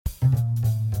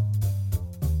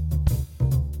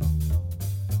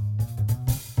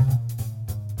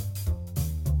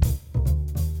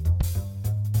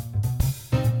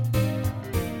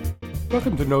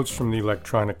Welcome to Notes from the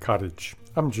Electronic Cottage.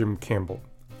 I'm Jim Campbell.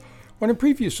 On a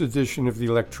previous edition of the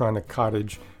Electronic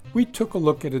Cottage, we took a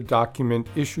look at a document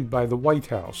issued by the White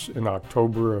House in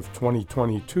October of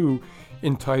 2022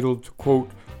 entitled,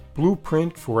 quote,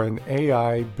 Blueprint for an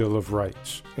AI Bill of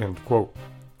Rights, end quote.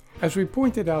 As we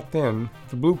pointed out then,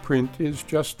 the blueprint is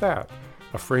just that,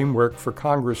 a framework for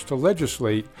Congress to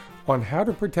legislate on how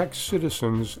to protect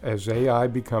citizens as AI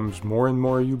becomes more and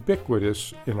more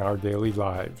ubiquitous in our daily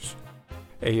lives.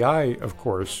 AI, of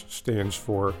course, stands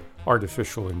for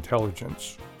artificial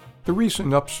intelligence. The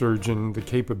recent upsurge in the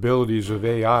capabilities of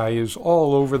AI is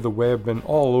all over the web and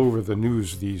all over the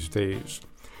news these days.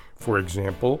 For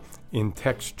example, in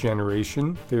text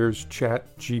generation, there's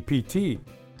ChatGPT.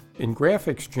 In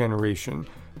graphics generation,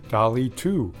 DALL-E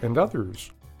 2 and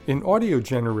others. In audio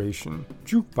generation,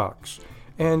 Jukebox.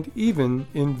 And even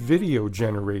in video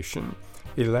generation,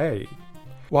 Elay.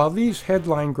 While these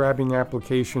headline-grabbing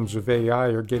applications of AI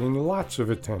are getting lots of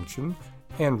attention,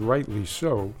 and rightly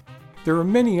so, there are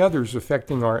many others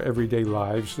affecting our everyday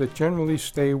lives that generally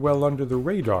stay well under the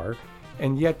radar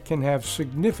and yet can have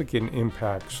significant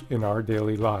impacts in our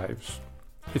daily lives.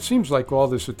 It seems like all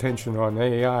this attention on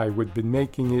AI would be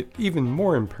making it even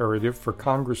more imperative for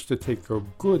Congress to take a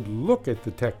good look at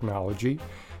the technology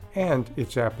and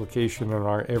its application in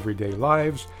our everyday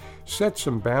lives, set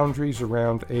some boundaries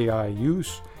around AI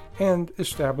use, and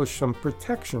establish some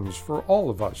protections for all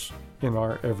of us in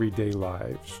our everyday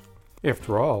lives.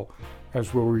 After all,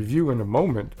 as we'll review in a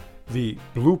moment, the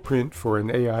Blueprint for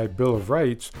an AI Bill of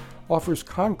Rights offers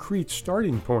concrete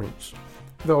starting points,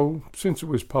 though since it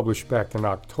was published back in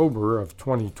October of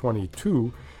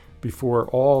 2022, before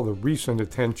all the recent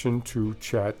attention to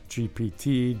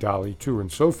ChatGPT, DALL-E 2, and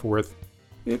so forth,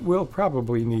 it will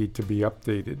probably need to be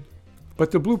updated.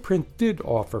 But the blueprint did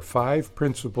offer 5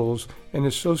 principles and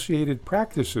associated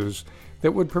practices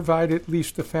that would provide at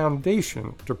least a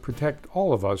foundation to protect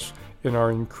all of us in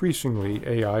our increasingly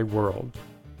AI world.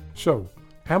 So,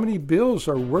 how many bills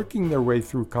are working their way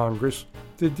through Congress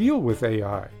to deal with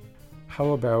AI?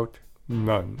 How about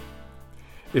none?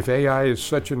 If AI is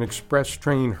such an express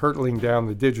train hurtling down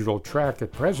the digital track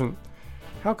at present,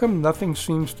 how come nothing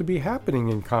seems to be happening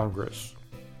in Congress?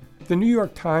 The New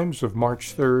York Times of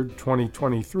March 3,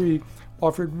 2023,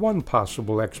 offered one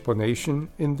possible explanation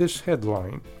in this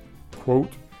headline,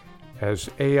 quote, As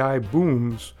AI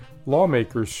booms,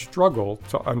 lawmakers struggle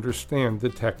to understand the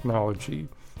technology,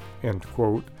 end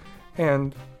quote,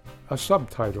 and a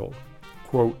subtitle,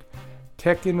 quote,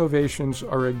 Tech innovations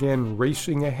are again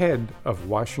racing ahead of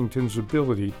Washington's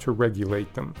ability to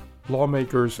regulate them,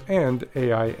 lawmakers and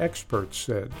AI experts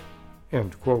said,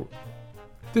 end quote.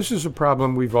 This is a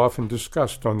problem we've often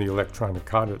discussed on the Electronic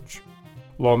Cottage.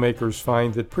 Lawmakers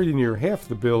find that pretty near half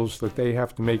the bills that they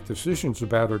have to make decisions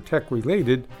about are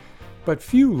tech-related, but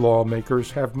few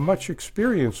lawmakers have much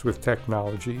experience with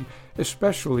technology,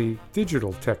 especially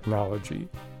digital technology.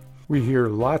 We hear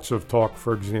lots of talk,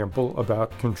 for example,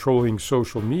 about controlling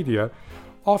social media,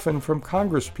 often from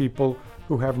congresspeople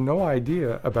who have no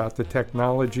idea about the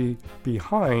technology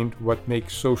behind what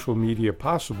makes social media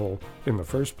possible in the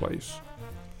first place.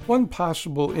 One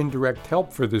possible indirect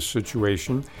help for this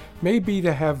situation may be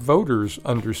to have voters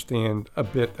understand a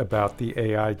bit about the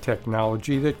AI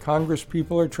technology that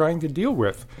congresspeople are trying to deal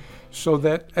with, so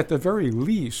that at the very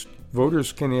least,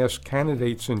 voters can ask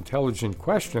candidates intelligent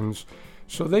questions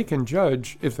so they can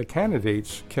judge if the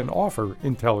candidates can offer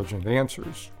intelligent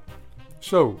answers.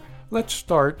 So, let's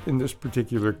start in this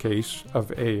particular case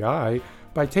of AI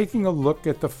by taking a look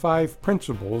at the 5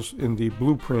 principles in the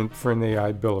Blueprint for an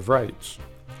AI Bill of Rights.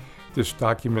 This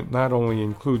document not only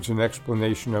includes an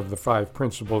explanation of the 5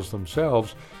 principles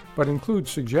themselves, but includes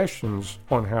suggestions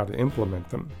on how to implement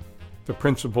them. The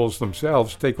principles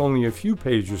themselves take only a few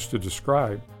pages to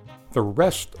describe. The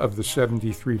rest of the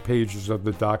 73 pages of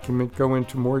the document go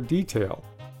into more detail.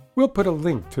 We'll put a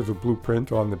link to the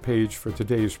blueprint on the page for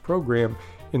today's program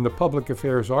in the Public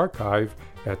Affairs Archive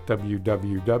at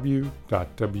www.weru.org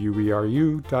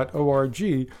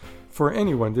for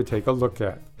anyone to take a look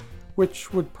at,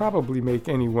 which would probably make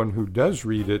anyone who does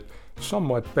read it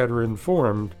somewhat better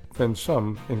informed than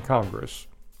some in Congress.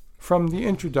 From the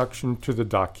introduction to the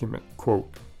document,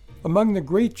 quote, Among the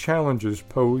great challenges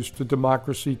posed to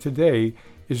democracy today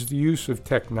is the use of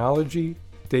technology,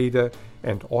 data,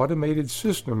 and automated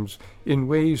systems in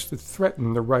ways that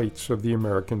threaten the rights of the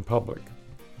American public.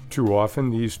 Too often,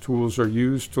 these tools are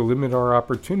used to limit our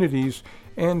opportunities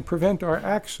and prevent our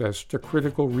access to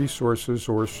critical resources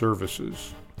or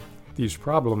services. These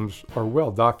problems are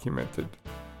well documented.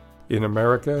 In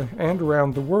America and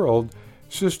around the world,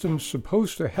 systems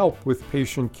supposed to help with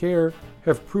patient care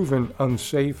have proven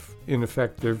unsafe,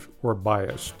 ineffective, or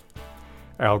biased.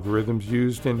 Algorithms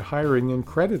used in hiring and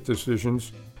credit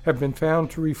decisions have been found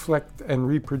to reflect and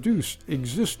reproduce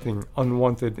existing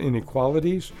unwanted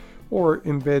inequalities or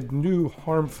embed new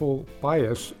harmful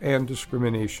bias and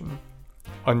discrimination.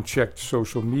 Unchecked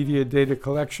social media data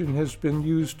collection has been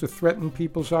used to threaten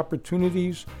people's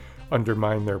opportunities,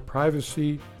 undermine their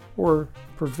privacy, or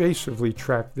pervasively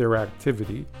track their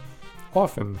activity,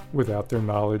 often without their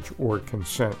knowledge or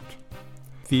consent.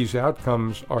 These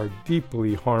outcomes are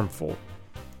deeply harmful,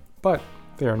 but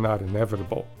they are not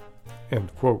inevitable.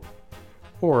 End quote.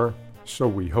 Or so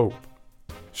we hope.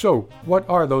 So, what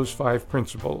are those 5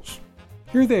 principles?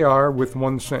 Here they are with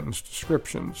one-sentence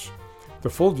descriptions. The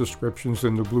full descriptions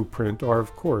in the blueprint are,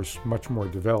 of course, much more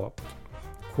developed.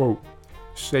 Quote,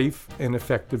 safe and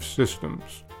effective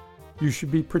systems. You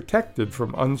should be protected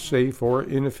from unsafe or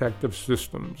ineffective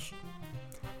systems.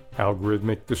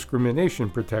 Algorithmic discrimination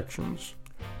protections.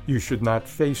 You should not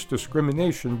face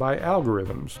discrimination by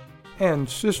algorithms, and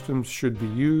systems should be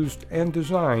used and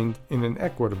designed in an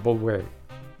equitable way.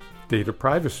 Data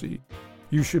privacy.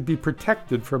 You should be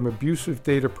protected from abusive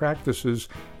data practices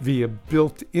via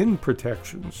built-in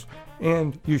protections,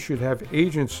 and you should have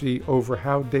agency over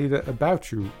how data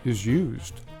about you is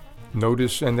used.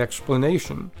 Notice and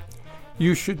explanation.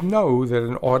 You should know that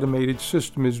an automated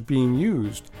system is being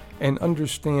used and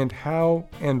understand how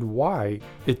and why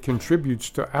it contributes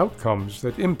to outcomes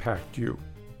that impact you.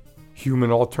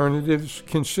 Human alternatives,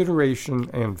 consideration,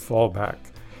 and fallback.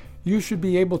 You should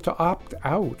be able to opt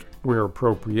out where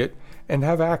appropriate and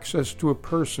have access to a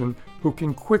person who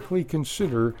can quickly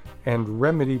consider and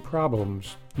remedy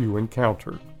problems you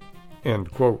encounter.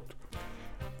 End quote.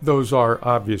 Those are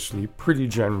obviously pretty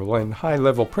general and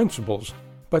high-level principles,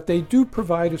 but they do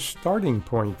provide a starting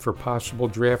point for possible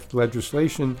draft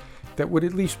legislation that would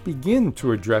at least begin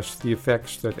to address the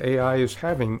effects that AI is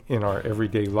having in our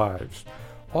everyday lives,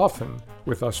 often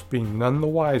with us being none the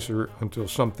wiser until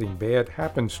something bad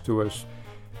happens to us,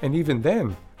 and even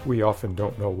then, we often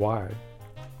don't know why.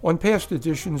 On past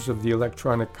editions of the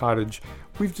Electronic Cottage,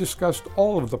 we've discussed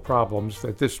all of the problems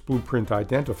that this blueprint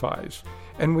identifies,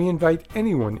 and we invite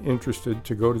anyone interested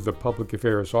to go to the Public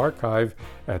Affairs Archive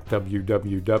at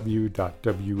www.weru.org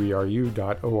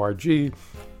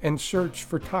and search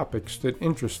for topics that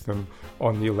interest them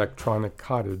on the Electronic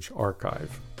Cottage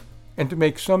archive. And to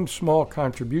make some small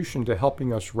contribution to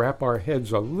helping us wrap our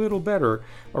heads a little better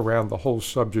around the whole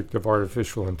subject of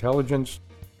artificial intelligence,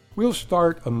 we'll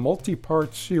start a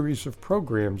multi-part series of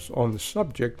programs on the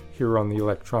subject here on the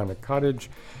Electronic Cottage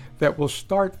that will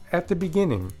start at the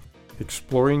beginning,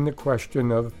 exploring the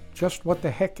question of just what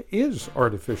the heck is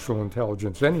artificial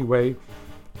intelligence anyway,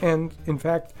 and in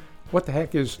fact, what the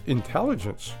heck is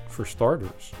intelligence for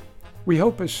starters. We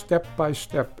hope a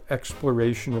step-by-step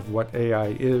exploration of what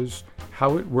AI is,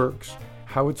 how it works,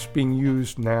 how it's being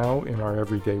used now in our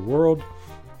everyday world,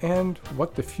 and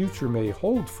what the future may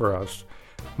hold for us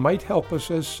might help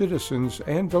us as citizens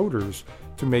and voters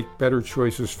to make better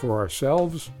choices for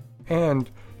ourselves and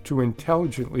to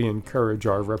intelligently encourage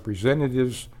our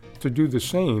representatives to do the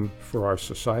same for our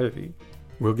society.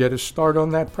 We'll get a start on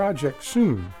that project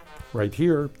soon, right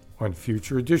here on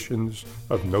future editions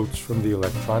of Notes from the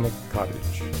Electronic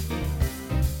Cottage.